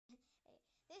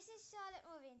is Charlotte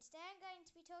Morvey, and today I'm going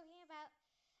to be talking about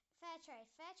fair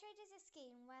trade. Fair trade is a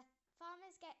scheme where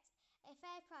farmers get a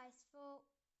fair price for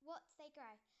what they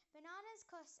grow. Bananas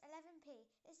cost 11p.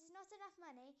 This is not enough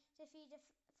money to feed a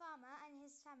farmer and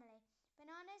his family.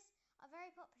 Bananas are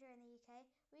very popular in the UK.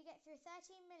 We get through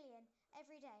 13 million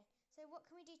every day. So what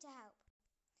can we do to help?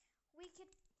 We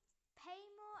could pay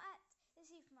more at the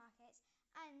supermarkets,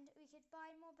 and we could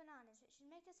buy more bananas, which would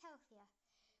make us healthier.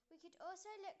 We could also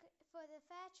look for the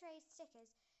fair trade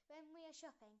stickers when we are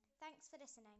shopping. Thanks for listening.